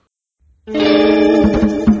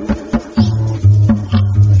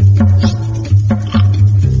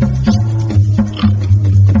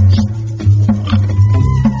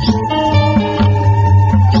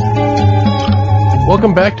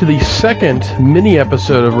Welcome back to the second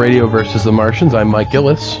mini-episode of Radio vs. the Martians. I'm Mike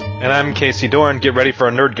Gillis. And I'm Casey Dorn. Get ready for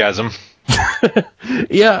a nerdgasm.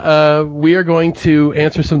 We are going to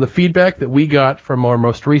answer some of the feedback that we got from our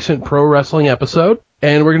most recent pro wrestling episode,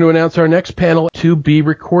 and we're going to announce our next panel to be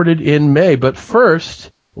recorded in May. But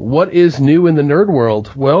first, what is new in the nerd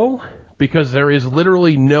world? Well, because there is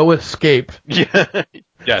literally no escape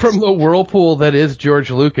from the whirlpool that is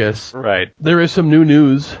George Lucas. Right. There is some new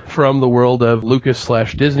news from the world of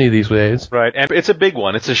Lucas/Disney these days. Right, and it's a big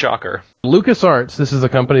one. It's a shocker. LucasArts, this is a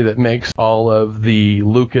company that makes all of the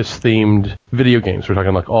Lucas-themed video games. We're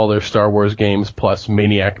talking like all their Star Wars games plus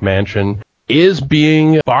Maniac Mansion, is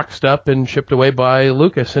being boxed up and shipped away by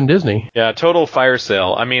Lucas and Disney. Yeah, total fire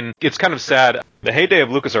sale. I mean, it's kind of sad. The heyday of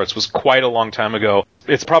LucasArts was quite a long time ago.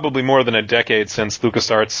 It's probably more than a decade since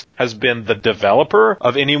LucasArts has been the developer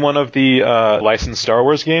of any one of the licensed Star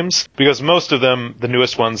Wars games, because most of them, the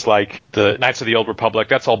newest ones like the Knights of the Old Republic,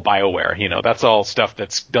 that's all BioWare, that's all stuff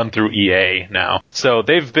that's done through EA now. So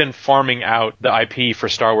they've been farming out the IP for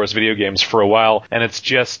Star Wars video games for a while, and it's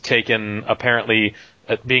just taken, apparently,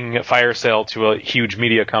 being a fire sale to a huge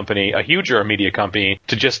media company, a huger media company,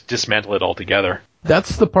 to just dismantle it altogether.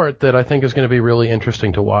 That's the part that I think is going to be really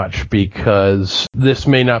interesting to watch, because this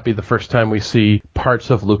may not be the first time we see parts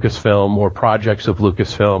of Lucasfilm or projects of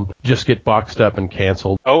Lucasfilm just get boxed up and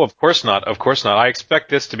canceled. Oh, of course not. Of course not. I expect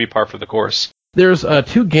this to be par for the course. There's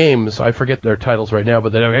two games, I forget their titles right now,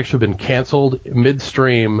 but that have actually been canceled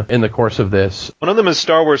midstream in the course of this. One of them is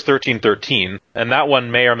Star Wars 1313, and that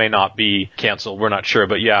one may or may not be canceled. We're not sure,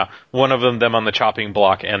 but yeah, one of them on the chopping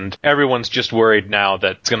block, and everyone's just worried now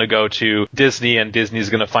that it's going to go to Disney, and Disney's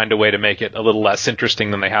going to find a way to make it a little less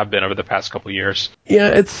interesting than they have been over the past couple years.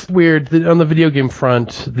 Yeah, it's weird. On the video game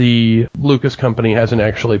front, the Lucas company hasn't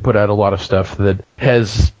actually put out a lot of stuff that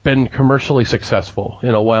has been commercially successful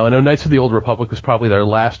in a while. I know Knights of the Old Republic was probably their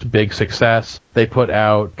last big success. They put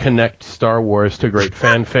out Connect Star Wars to great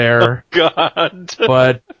fanfare. Oh, God.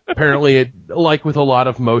 But apparently, like with a lot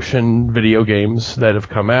of motion video games that have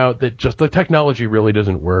come out, that just the technology really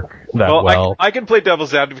doesn't work that well. I can play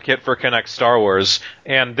devil's advocate for Connect Star Wars,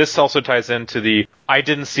 and this also ties into the, I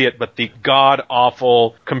didn't see it, but the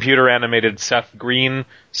god-awful computer-animated Seth Green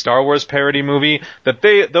Star Wars parody movie, that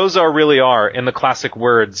those really are, in the classic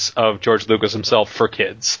words of George Lucas himself, for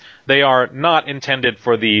kids. They are not intended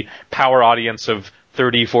for the power audience of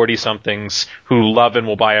 30, 40-somethings who love and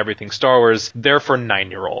will buy everything Star Wars. They're for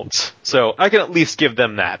 9-year-olds. So I can at least give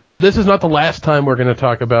them that. This is not the last time we're going to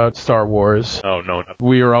talk about Star Wars. Oh, no.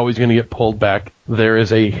 We are always going to get pulled back. There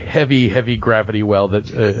is a heavy, heavy gravity well that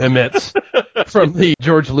emits from the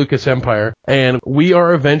George Lucas empire, and we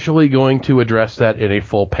are eventually going to address that in a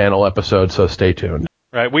full panel episode, so stay tuned.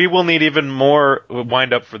 Right, we will need even more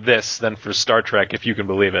wind-up for this than for Star Trek, if you can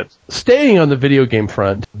believe it. Staying on the video game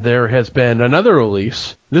front, there has been another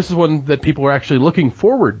release. This is one that people are actually looking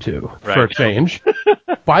forward to, for a change.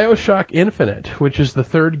 BioShock Infinite, which is the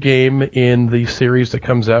third game in the series that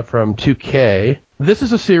comes out from 2K. This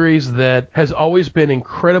is a series that has always been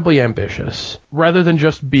incredibly ambitious. Rather than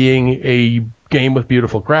just being a game with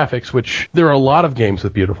beautiful graphics, which there are a lot of games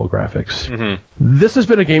with beautiful graphics. Mm-hmm. This has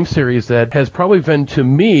been a game series that has probably been, to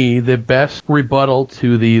me, the best rebuttal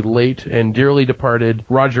to the late and dearly departed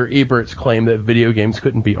Roger Ebert's claim that video games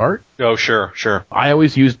couldn't be art. Oh, sure. I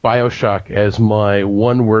always used BioShock as my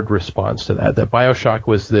one-word response to that BioShock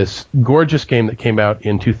was this gorgeous game that came out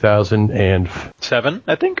in 2007,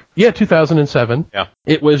 I think? Yeah, 2007. Yeah.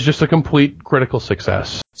 It was just a complete critical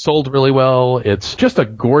success. Sold really well. It's just a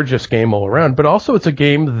gorgeous game all around, but also it's a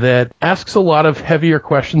game that asks a lot of heavier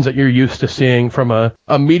questions that you're used to seeing from a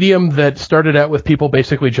medium that started out with people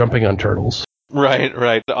basically jumping on turtles. Right.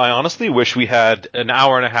 I honestly wish we had an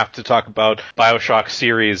hour and a half to talk about BioShock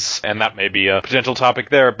series, and that may be a potential topic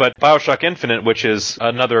there, but BioShock Infinite, which is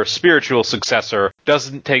another spiritual successor,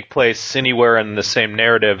 doesn't take place anywhere in the same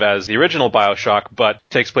narrative as the original BioShock, but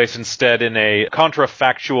takes place instead in a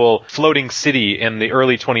contrafactual floating city in the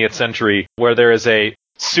early 20th century, where there is a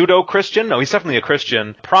pseudo-Christian? No, he's definitely a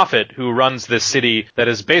Christian prophet who runs this city that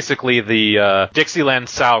is basically the Dixieland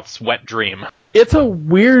South's wet dream. It's a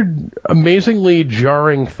weird, amazingly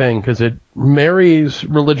jarring thing, because it marries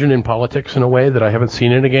religion and politics in a way that I haven't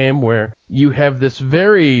seen in a game, where you have this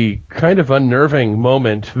very kind of unnerving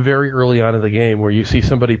moment very early on in the game where you see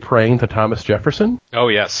somebody praying to Thomas Jefferson. Oh,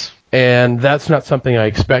 yes. And that's not something I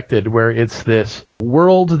expected, where it's this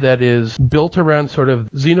world that is built around sort of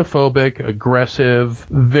xenophobic, aggressive,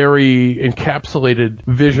 very encapsulated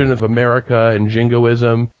vision of America and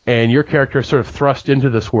jingoism, and your character is sort of thrust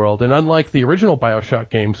into this world. And unlike the original BioShock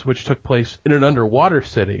games, which took place in an underwater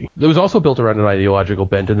city, that was also built around an ideological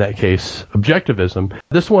bent, in that case, objectivism,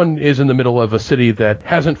 this one is in the middle of a city that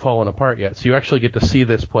hasn't fallen apart yet. So you actually get to see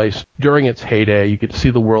this place during its heyday. You get to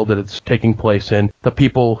see the world that it's taking place in, the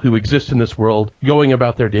people who exist in this world going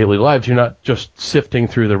about their daily lives. You're not just sifting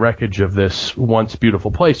through the wreckage of this once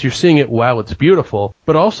beautiful place. You're seeing it while it's beautiful,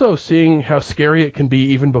 but also seeing how scary it can be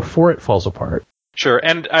even before it falls apart. Sure,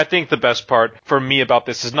 and I think the best part for me about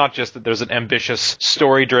this is not just that there's an ambitious,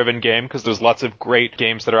 story-driven game, because there's lots of great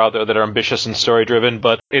games that are out there that are ambitious and story-driven,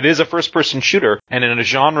 but it is a first-person shooter, and in a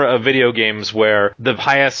genre of video games where the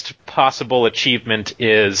highest possible achievement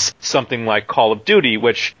is something like Call of Duty,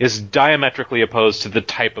 which is diametrically opposed to the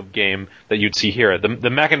type of game that you'd see here. The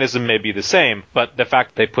mechanism may be the same, but the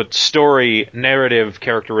fact they put story, narrative,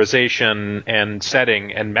 characterization, and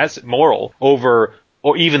setting, and moral over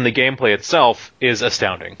or even the gameplay itself is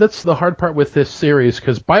astounding. That's the hard part with this series,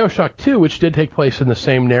 because BioShock 2, which did take place in the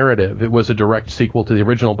same narrative, it was a direct sequel to the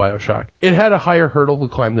original BioShock, it had a higher hurdle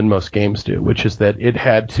to climb than most games do, which is that it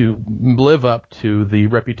had to live up to the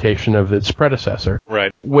reputation of its predecessor.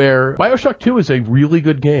 Right. Where BioShock 2 is a really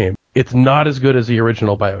good game. It's not as good as the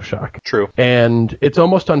original BioShock. True. And it's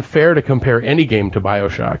almost unfair to compare any game to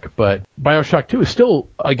BioShock, but BioShock 2 is still,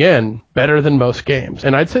 again, better than most games.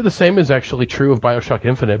 And I'd say the same is actually true of BioShock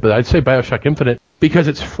Infinite, but I'd say BioShock Infinite, because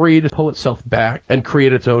it's free to pull itself back and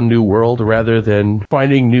create its own new world rather than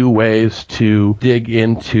finding new ways to dig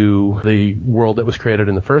into the world that was created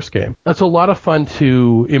in the first game. That's a lot of fun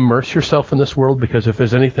to immerse yourself in this world, because if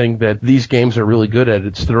there's anything that these games are really good at,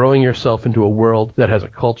 it's throwing yourself into a world that has a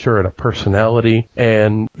culture and a personality,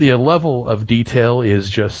 and the level of detail is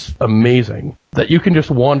just amazing. That you can just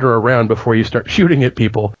wander around before you start shooting at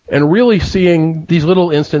people and really seeing these little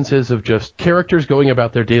instances of just characters going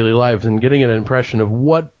about their daily lives and getting an impression of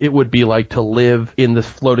what it would be like to live in this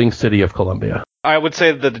floating city of Columbia. I would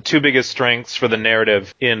say that the two biggest strengths for the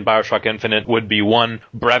narrative in BioShock Infinite would be, one,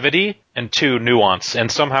 brevity, and two, nuance. And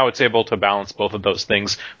somehow it's able to balance both of those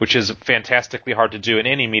things, which is fantastically hard to do in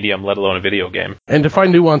any medium, let alone a video game. And to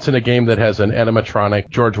find nuance in a game that has an animatronic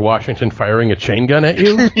George Washington firing a chain gun at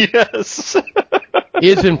you yes.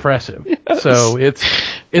 is impressive. Yes. So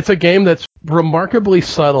it's a game that's remarkably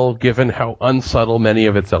subtle given how unsubtle many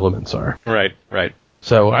of its elements are. Right, right.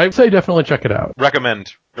 So I'd say definitely check it out.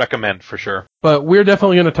 Recommend for sure. But we're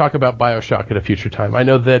definitely going to talk about BioShock at a future time. I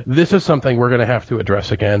know that this is something we're going to have to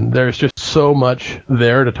address again. There's just so much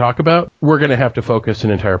there to talk about. We're going to have to focus an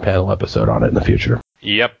entire panel episode on it in the future.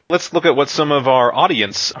 Yep. Let's look at what some of our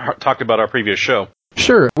audience talked about our previous show.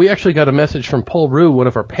 Sure. We actually got a message from Paul Rue, one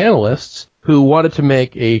of our panelists, who wanted to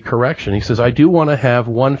make a correction. He says, I do want to have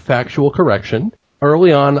one factual correction.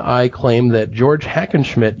 Early on, I claimed that George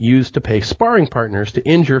Hackenschmidt used to pay sparring partners to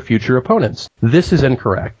injure future opponents. This is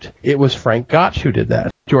incorrect. It was Frank Gotch who did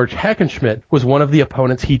that. George Hackenschmidt was one of the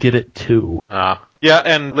opponents he did it to. Yeah,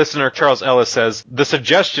 and listener Charles Ellis says, the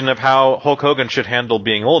suggestion of how Hulk Hogan should handle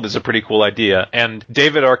being old is a pretty cool idea. And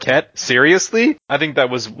David Arquette, seriously? I think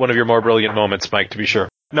that was one of your more brilliant moments, Mike, to be sure.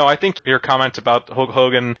 No, I think your comment about Hulk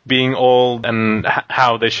Hogan being old and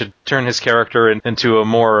how they should turn his character into a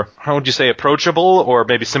more, how would you say, approachable or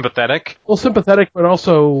maybe sympathetic? Well, sympathetic, but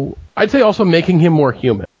also, I'd say also making him more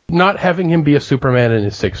human. Not having him be a Superman in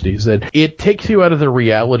his 60s, that it takes you out of the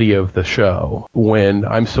reality of the show when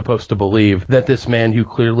I'm supposed to believe that this man who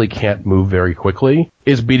clearly can't move very quickly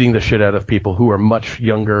is beating the shit out of people who are much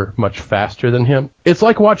younger, much faster than him. It's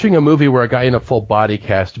like watching a movie where a guy in a full body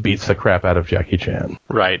cast beats the crap out of Jackie Chan.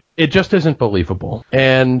 Right. It just isn't believable.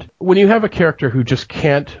 And when you have a character who just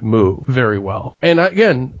can't move very well, and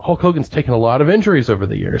again, Hulk Hogan's taken a lot of injuries over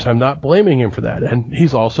the years. I'm not blaming him for that. And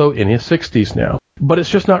he's also in his 60s now. But it's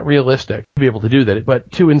just not realistic to be able to do that.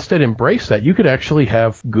 But to instead embrace that, you could actually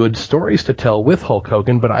have good stories to tell with Hulk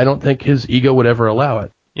Hogan, but I don't think his ego would ever allow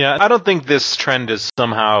it. Yeah, I don't think this trend is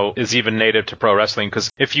even native to pro wrestling, because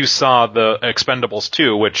if you saw the Expendables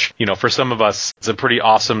 2, which, for some of us, is a pretty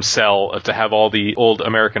awesome sell to have all the old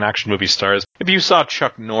American action movie stars. If you saw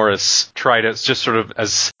Chuck Norris try to just sort of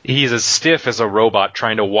he's as stiff as a robot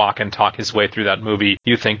trying to walk and talk his way through that movie,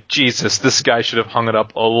 you think, Jesus, this guy should have hung it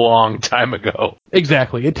up a long time ago.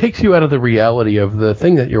 Exactly. It takes you out of the reality of the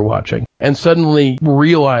thing that you're watching and suddenly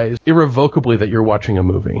realize irrevocably that you're watching a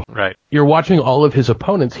movie. Right. You're watching all of his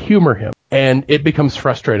opponents humor him. and it becomes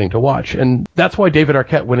frustrating to watch. And that's why David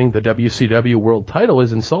Arquette winning the WCW world title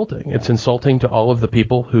is insulting. It's insulting to all of the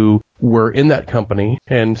people who were in that company,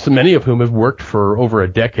 and so many of whom have worked for over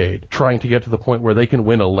a decade trying to get to the point where they can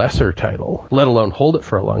win a lesser title, let alone hold it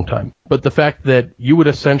for a long time. But the fact that you would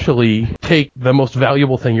essentially take the most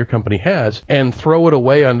valuable thing your company has and throw it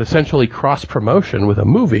away on essentially cross-promotion with a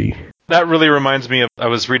movie. That really reminds me of, I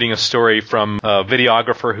was reading a story from a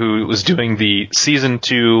videographer who was doing the season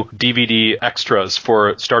 2 DVD extras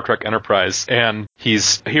for Star Trek Enterprise, and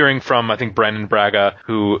he's hearing from, I think, Brandon Braga,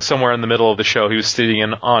 who somewhere in the middle of the show, he was sitting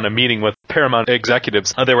in on a meeting with Paramount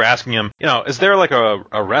executives. They were asking him, is there like a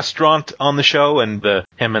restaurant on the show? And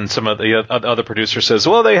him and some of the other producers says,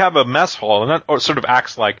 well, they have a mess hall, and that sort of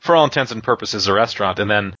acts like, for all intents and purposes, a restaurant.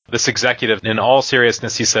 And then this executive, in all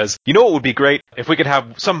seriousness, he says, what would be great if we could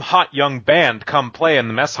have some hot young band come play in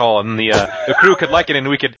the mess hall, and the crew could like it, and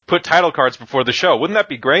we could put title cards before the show. Wouldn't that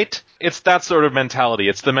be great? It's that sort of mentality.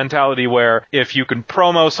 It's the mentality where if you can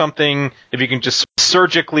promo something, if you can just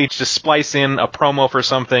surgically just splice in a promo for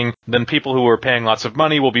something, then people who are paying lots of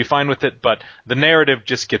money will be fine with it, but the narrative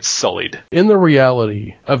just gets sullied. In the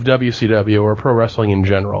reality of WCW or pro wrestling in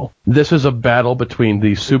general, this is a battle between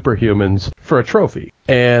these superhumans for a trophy.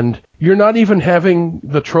 And you're not even having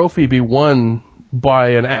the trophy be won by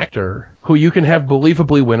an actor who you can have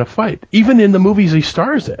believably win a fight, even in the movies he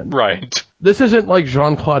stars in. Right. This isn't like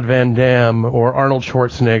Jean-Claude Van Damme or Arnold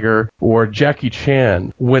Schwarzenegger or Jackie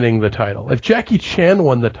Chan winning the title. If Jackie Chan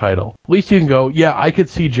won the title, at least you can go, yeah, I could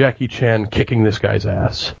see Jackie Chan kicking this guy's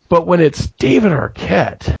ass. But when it's David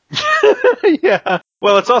Arquette... Yeah.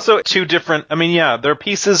 Well, it's also two different, their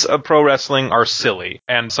pieces of pro wrestling are silly,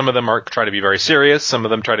 and some of them try to be very serious, some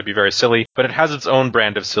of them try to be very silly, but it has its own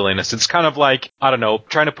brand of silliness. It's kind of like,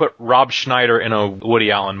 trying to put Rob Schneider in a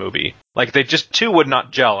Woody Allen movie. Like, they just two would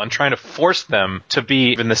not gel, and trying to force them to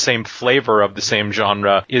be in the same flavor of the same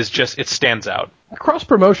genre is just, it stands out.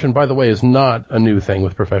 Cross-promotion, by the way, is not a new thing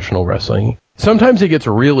with professional wrestling. Sometimes it gets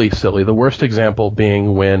really silly, the worst example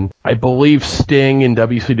being when I believe Sting in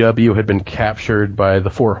WCW had been captured by the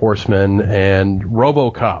Four Horsemen, and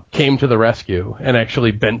RoboCop came to the rescue and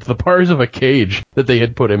actually bent the bars of a cage that they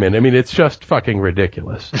had put him in. It's just fucking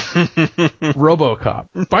ridiculous.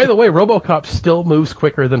 RoboCop. By the way, RoboCop still moves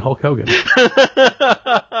quicker than Hulk Hogan.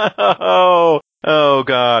 Oh,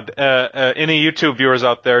 God. Any YouTube viewers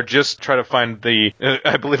out there, just try to find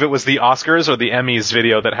I believe it was the Oscars or the Emmys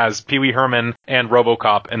video that has Pee Wee Herman and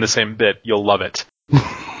RoboCop in the same bit. You'll love it.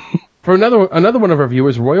 For another one of our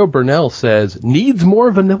viewers, Royo Burnell says, needs more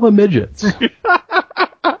vanilla midgets.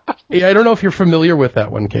 Yeah, I don't know if you're familiar with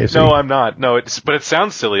that one, Casey. No, I'm not. No, but it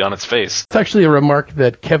sounds silly on its face. It's actually a remark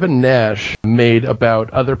that Kevin Nash made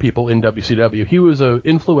about other people in WCW. He was an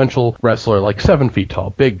influential wrestler, like 7 feet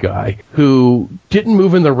tall, big guy, who didn't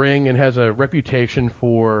move in the ring and has a reputation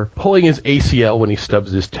for pulling his ACL when he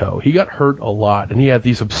stubs his toe. He got hurt a lot, and he had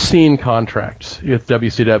these obscene contracts with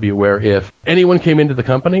WCW where if anyone came into the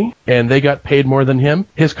company and they got paid more than him,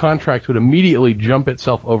 his contract would immediately jump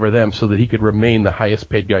itself over them so that he could remain the highest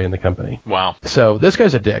paid guy in the company. Wow. So this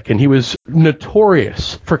guy's a dick, and he was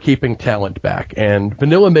notorious for keeping talent back. And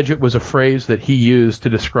vanilla midget was a phrase that he used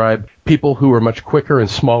to describe people who were much quicker and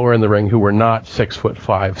smaller in the ring, who were not 6'5",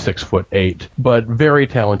 6'8", but very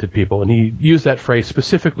talented people. And he used that phrase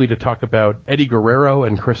specifically to talk about Eddie Guerrero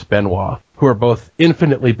and Chris Benoit, who are both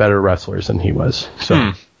infinitely better wrestlers than he was.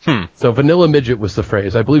 So vanilla midget was the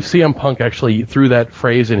phrase. I believe CM Punk actually threw that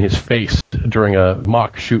phrase in his face during a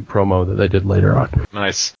mock shoot promo that they did later on.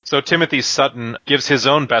 Nice. So Timothy Sutton gives his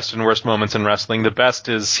own best and worst moments in wrestling. The best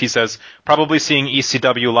is, he says, probably seeing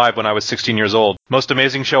ECW live when I was 16 years old. Most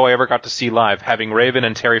amazing show I ever got to see live, having Raven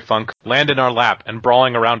and Terry Funk land in our lap and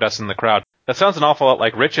brawling around us in the crowd. That sounds an awful lot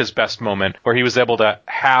like Rich's best moment, where he was able to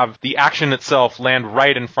have the action itself land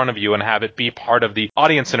right in front of you and have it be part of the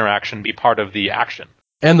audience interaction, be part of the action.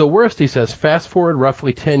 And the worst, he says, fast forward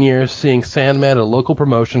roughly 10 years, seeing Sandman at a local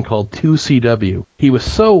promotion called 2CW. He was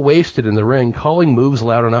so wasted in the ring, calling moves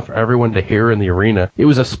loud enough for everyone to hear in the arena. It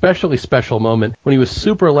was a especially special moment when he was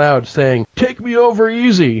super loud saying, "Take me over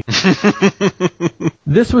easy."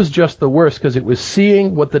 This was just the worst because it was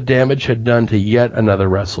seeing what the damage had done to yet another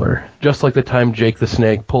wrestler. Just like the time Jake the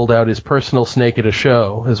Snake pulled out his personal snake at a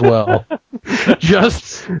show as well.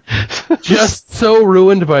 just so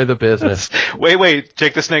ruined by the business. Wait,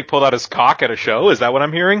 Jake the Snake pulled out his cock at a show? Is that what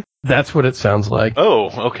I'm hearing? That's what it sounds like.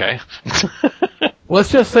 Oh, okay. Let's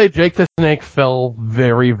just say Jake the Snake fell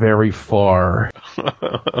very, very far.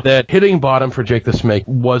 That hitting bottom for Jake the Snake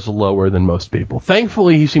was lower than most people.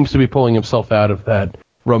 Thankfully, he seems to be pulling himself out of that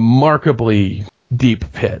remarkably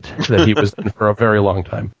deep pit that he was in for a very long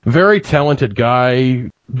time. Very talented guy,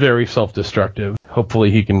 very self-destructive.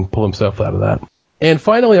 Hopefully he can pull himself out of that. And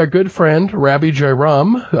finally, our good friend, Rabbi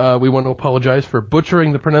Jairam, we want to apologize for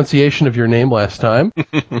butchering the pronunciation of your name last time,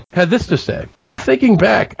 had this to say. Thinking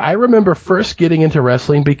back, I remember first getting into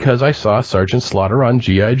wrestling because I saw Sergeant Slaughter on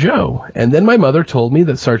G.I. Joe, and then my mother told me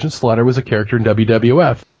that Sergeant Slaughter was a character in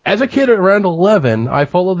WWF. As a kid around 11, I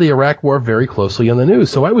followed the Iraq War very closely on the news,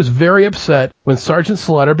 so I was very upset when Sergeant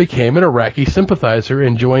Slaughter became an Iraqi sympathizer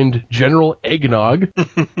and joined General Eggnog,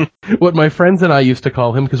 what my friends and I used to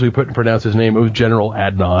call him because we couldn't pronounce his name. It was General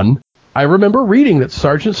Adnan. I remember reading that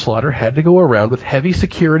Sergeant Slaughter had to go around with heavy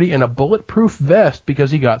security and a bulletproof vest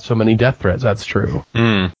because he got so many death threats. That's true.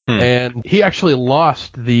 And he actually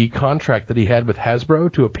lost the contract that he had with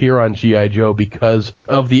Hasbro to appear on G.I. Joe because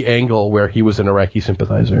of the angle where he was an Iraqi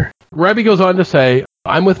sympathizer. Rabbi goes on to say,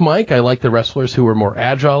 I'm with Mike. I like the wrestlers who were more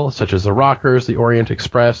agile, such as the Rockers, the Orient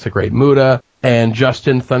Express, the Great Muta, and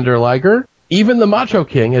Justin Thunder Liger. Even the Macho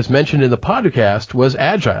King, as mentioned in the podcast, was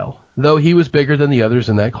agile, though he was bigger than the others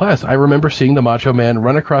in that class. I remember seeing the Macho Man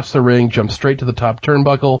run across the ring, jump straight to the top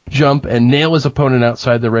turnbuckle, jump, and nail his opponent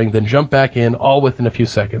outside the ring, then jump back in, all within a few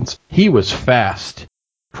seconds. He was fast.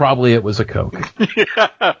 Probably it was a Coke.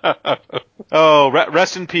 Oh,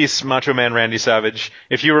 rest in peace, Macho Man Randy Savage.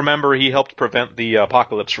 If you remember, he helped prevent the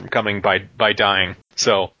apocalypse from coming by dying.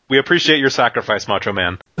 So, we appreciate your sacrifice, Macho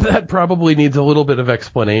Man. That probably needs a little bit of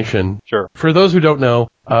explanation. Sure. For those who don't know,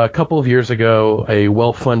 a couple of years ago, a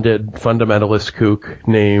well-funded fundamentalist kook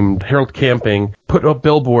named Harold Camping put up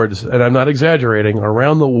billboards, and I'm not exaggerating,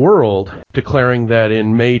 around the world declaring that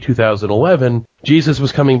in May 2011, Jesus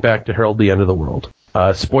was coming back to herald the end of the world.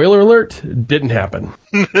 Spoiler alert, didn't happen.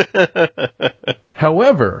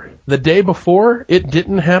 However, the day before it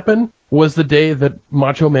didn't happen was the day that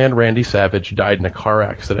Macho Man Randy Savage died in a car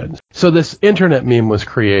accident. So this internet meme was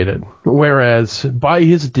created, whereas by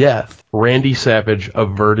his death, Randy Savage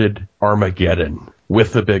averted Armageddon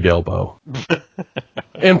with the big elbow.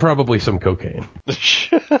 And probably some cocaine.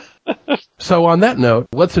 So on that note,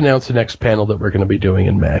 let's announce the next panel that we're going to be doing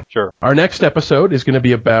in May. Sure. Our next episode is going to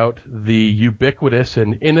be about the ubiquitous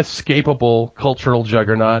and inescapable cultural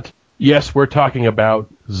juggernaut. Yes, we're talking about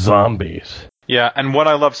zombies. Yeah, and what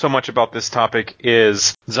I love so much about this topic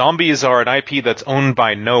is zombies are an IP that's owned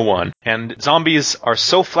by no one, and zombies are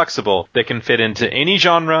so flexible they can fit into any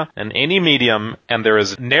genre and any medium, and there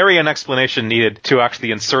is nary an explanation needed to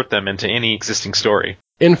actually insert them into any existing story.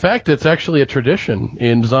 In fact, it's actually a tradition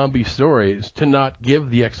in zombie stories to not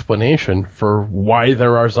give the explanation for why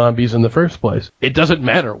there are zombies in the first place. It doesn't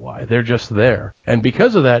matter why, they're just there. And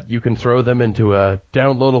because of that, you can throw them into a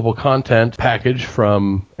downloadable content package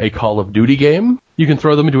from a Call of Duty game. You can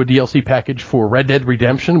throw them into a DLC package for Red Dead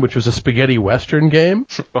Redemption, which was a spaghetti western game.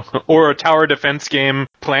 Or a tower defense game,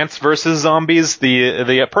 Plants vs. Zombies.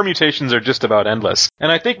 The permutations are just about endless.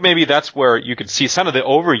 And I think maybe that's where you could see some of the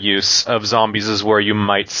overuse of zombies is where you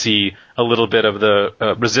might see a little bit of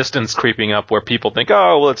the resistance creeping up where people think,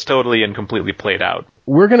 oh, well, it's totally and completely played out.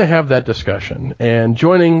 We're going to have that discussion. And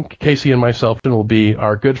joining Casey and myself will be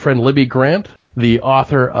our good friend Libby Grant, the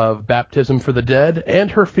author of Baptism for the Dead, and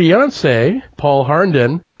her fiancé, Paul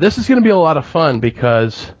Harnden. This is going to be a lot of fun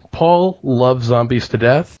because Paul loves zombies to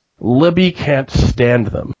death. Libby can't stand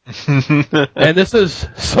them. And this is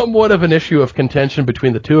somewhat of an issue of contention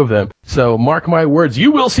between the two of them. So mark my words,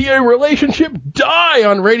 you will see a relationship die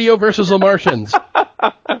on Radio versus the Martians.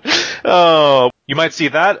 Oh, you might see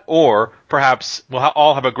that, or perhaps we'll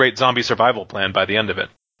all have a great zombie survival plan by the end of it.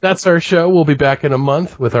 That's our show. We'll be back in a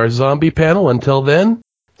month with our zombie panel. Until then,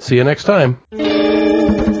 see you next time.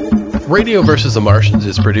 Radio vs. the Martians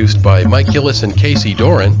is produced by Mike Gillis and Casey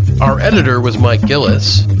Doran. Our editor was Mike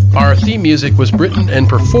Gillis. Our theme music was written and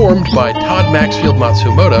performed by Todd Maxfield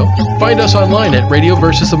Matsumoto. Find us online at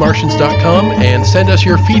radioversusthemartians.com and send us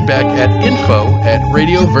your feedback at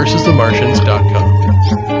info@radioversusthemartians.com.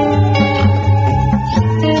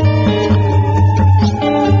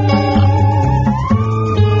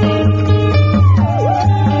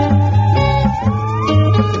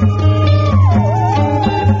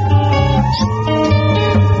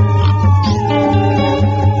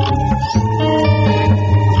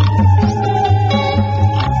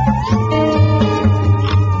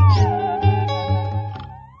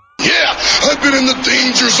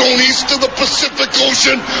 Zone east of the Pacific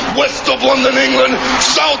Ocean, west of London, England,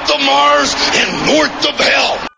 south of Mars, and north of hell.